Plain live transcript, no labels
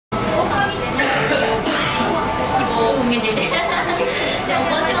Hey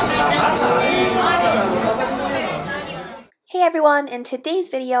everyone, in today's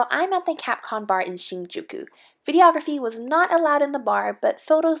video, I'm at the Capcom Bar in Shinjuku. Videography was not allowed in the bar, but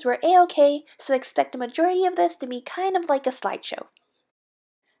photos were a-okay, so expect a majority of this to be kind of like a slideshow.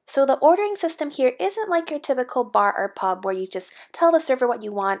 So the ordering system here isn't like your typical bar or pub where you just tell the server what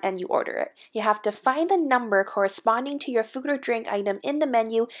you want and you order it. You have to find the number corresponding to your food or drink item in the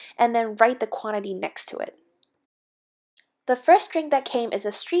menu and then write the quantity next to it. The first drink that came is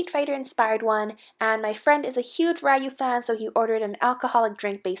a Street Fighter inspired one, and my friend is a huge Ryu fan, so he ordered an alcoholic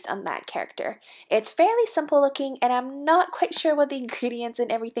drink based on that character. It's fairly simple looking, and I'm not quite sure what the ingredients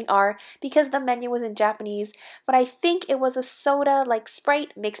and everything are because the menu was in Japanese, but I think it was a soda like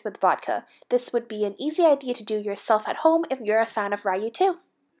Sprite mixed with vodka. This would be an easy idea to do yourself at home if you're a fan of Ryu too.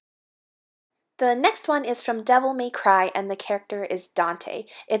 The next one is from Devil May Cry and the character is Dante.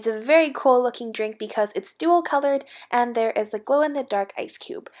 It's a very cool looking drink because it's dual colored and there is a glow in the dark ice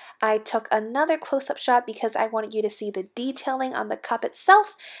cube. I took another close-up shot because I wanted you to see the detailing on the cup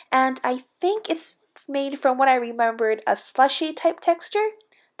itself, and I think it's made from what I remembered a slushy type texture.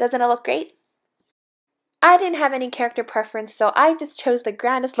 Doesn't it look great? I didn't have any character preference, so I just chose the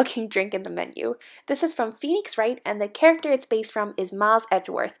grandest looking drink in the menu. This is from Phoenix Wright, and the character it's based from is Miles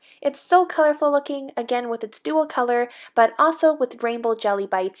Edgeworth. It's so colorful looking, again with its dual color, but also with rainbow jelly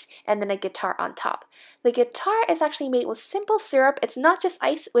bites and then a guitar on top. The guitar is actually made with simple syrup. It's not just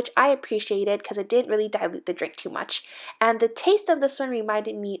ice, which I appreciated because it didn't really dilute the drink too much. And the taste of this one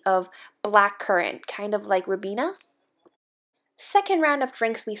reminded me of blackcurrant, kind of like Ribena. Second round of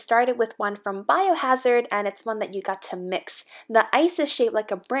drinks, we started with one from Biohazard, and it's one that you got to mix. The ice is shaped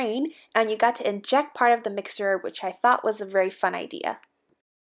like a brain, and you got to inject part of the mixture, which I thought was a very fun idea.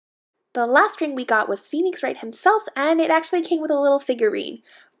 The last drink we got was Phoenix Wright himself, and it actually came with a little figurine.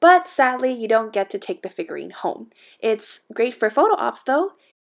 But sadly, you don't get to take the figurine home. It's great for photo ops though.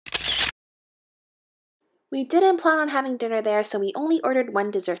 We didn't plan on having dinner there, so we only ordered one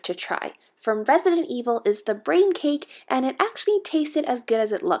dessert to try. From Resident Evil is the brain cake, and it actually tasted as good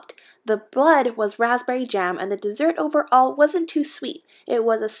as it looked. The blood was raspberry jam, and the dessert overall wasn't too sweet. It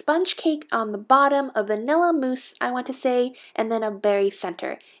was a sponge cake on the bottom, a vanilla mousse, I want to say, and then a berry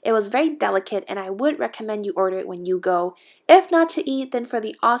center. It was very delicate, and I would recommend you order it when you go. If not to eat, then for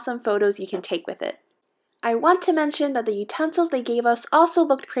the awesome photos you can take with it. I want to mention that the utensils they gave us also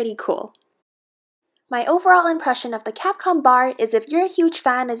looked pretty cool. My overall impression of the Capcom Bar is if you're a huge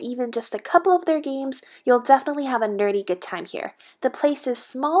fan of even just a couple of their games, you'll definitely have a nerdy good time here. The place is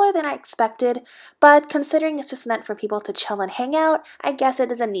smaller than I expected, but considering it's just meant for people to chill and hang out, I guess it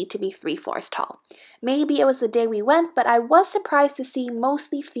doesn't need to be 3 floors tall. Maybe it was the day we went, but I was surprised to see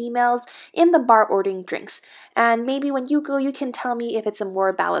mostly females in the bar ordering drinks. And maybe when you go, you can tell me if it's a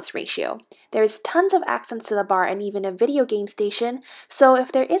more balanced ratio. There's tons of accents to the bar and even a video game station, so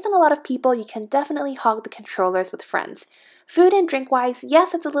if there isn't a lot of people, you can definitely hog the controllers with friends. Food and drink wise,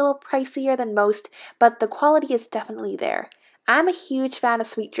 yes, it's a little pricier than most, but the quality is definitely there. I'm a huge fan of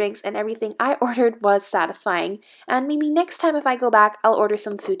sweet drinks and everything I ordered was satisfying, and maybe next time if I go back, I'll order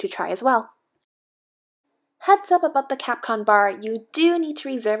some food to try as well. Heads up about the Capcom Bar, you do need to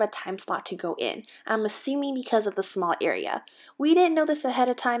reserve a time slot to go in. I'm assuming because of the small area. We didn't know this ahead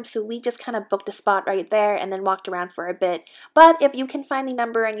of time, so we just kind of booked a spot right there and then walked around for a bit. But if you can find the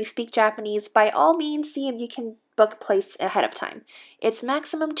number and you speak Japanese, by all means see if you can book a place ahead of time. It's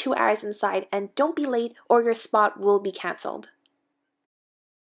maximum 2 hours inside, and don't be late or your spot will be cancelled.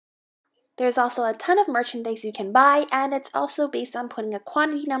 There's also a ton of merchandise you can buy, and it's also based on putting a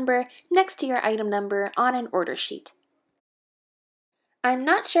quantity number next to your item number on an order sheet. I'm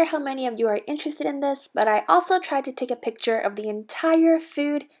not sure how many of you are interested in this, but I also tried to take a picture of the entire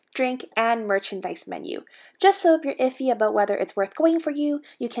food, drink, and merchandise menu. Just so if you're iffy about whether it's worth going for you,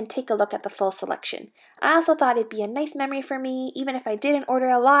 you can take a look at the full selection. I also thought it'd be a nice memory for me. Even if I didn't order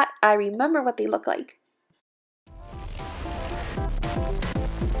a lot, I remember what they look like.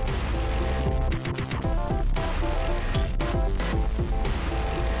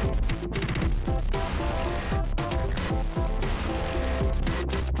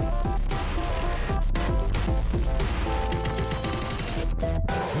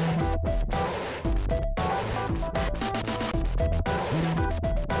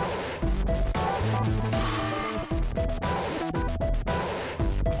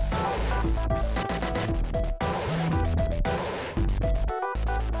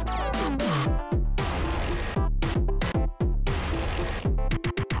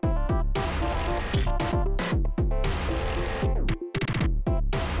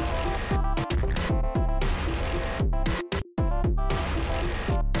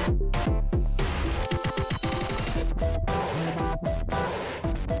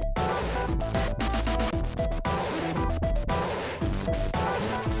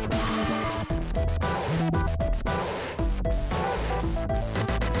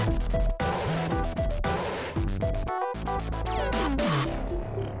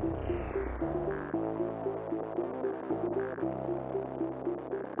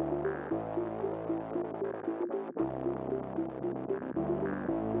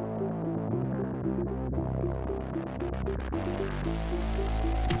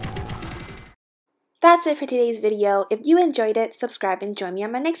 That's it for today's video. If you enjoyed it, subscribe and join me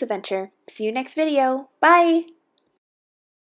on my next adventure. See you next video. Bye!